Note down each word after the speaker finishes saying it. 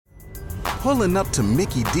Pulling up to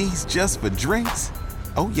Mickey D's just for drinks?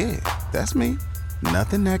 Oh yeah, that's me.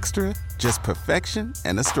 Nothing extra, just perfection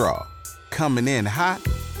and a straw. Coming in hot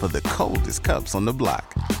for the coldest cups on the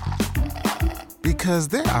block. Because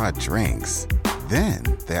there are drinks. Then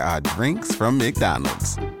there are drinks from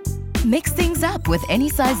McDonald's. Mix things up with any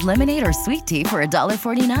size lemonade or sweet tea for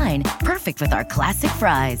 $1.49. Perfect with our classic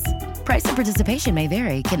fries. Price and participation may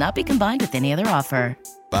vary. Cannot be combined with any other offer.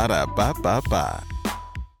 Ba-da-ba-ba-ba.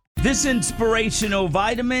 This inspirational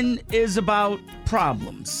vitamin is about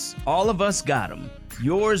problems. All of us got them.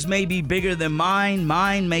 Yours may be bigger than mine.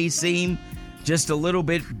 Mine may seem just a little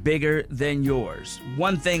bit bigger than yours.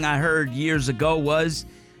 One thing I heard years ago was,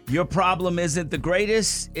 your problem isn't the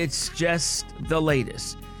greatest, it's just the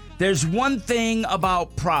latest. There's one thing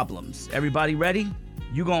about problems. Everybody ready?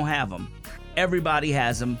 You gonna have them. Everybody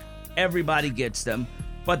has them. Everybody gets them.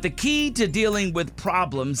 But the key to dealing with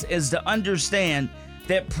problems is to understand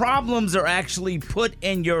that problems are actually put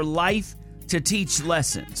in your life to teach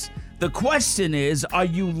lessons. The question is, are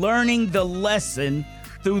you learning the lesson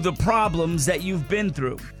through the problems that you've been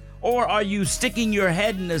through? Or are you sticking your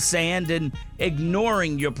head in the sand and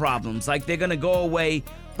ignoring your problems like they're gonna go away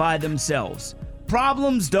by themselves?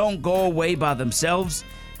 Problems don't go away by themselves.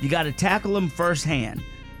 You gotta tackle them firsthand.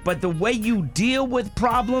 But the way you deal with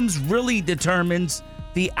problems really determines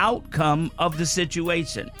the outcome of the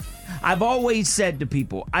situation. I've always said to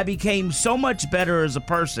people, I became so much better as a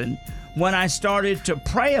person when I started to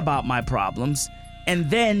pray about my problems and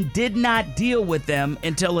then did not deal with them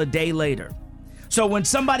until a day later. So when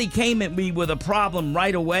somebody came at me with a problem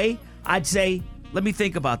right away, I'd say, let me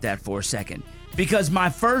think about that for a second. Because my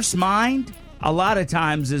first mind, a lot of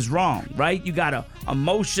times, is wrong, right? You got a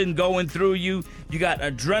emotion going through you. You got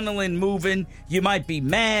adrenaline moving. You might be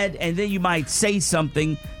mad, and then you might say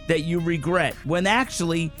something that you regret. When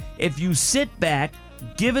actually, if you sit back,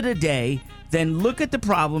 give it a day, then look at the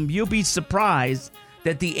problem, you'll be surprised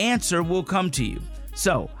that the answer will come to you.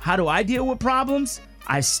 So, how do I deal with problems?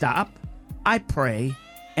 I stop, I pray,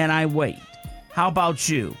 and I wait. How about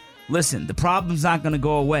you? Listen, the problem's not going to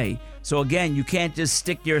go away. So again, you can't just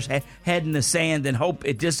stick your head in the sand and hope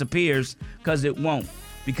it disappears, because it won't.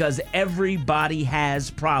 Because everybody has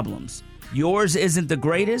problems. Yours isn't the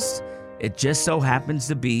greatest. It just so happens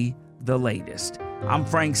to be the latest. I'm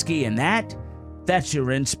Frank Ski, and that's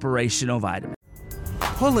your inspirational vitamin.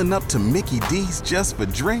 Pulling up to Mickey D's just for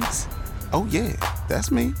drinks? Oh yeah,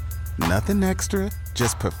 that's me. Nothing extra,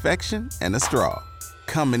 just perfection and a straw.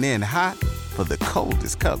 Coming in hot for the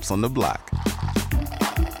coldest cups on the block.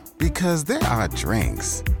 Because there are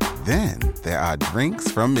drinks. Then there are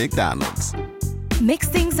drinks from McDonald's. Mix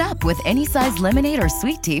things up with any size lemonade or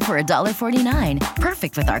sweet tea for $1.49.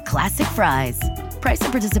 Perfect with our classic fries. Price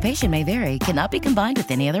and participation may vary. Cannot be combined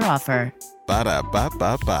with any other offer.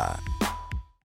 Ba-da-ba-ba-ba.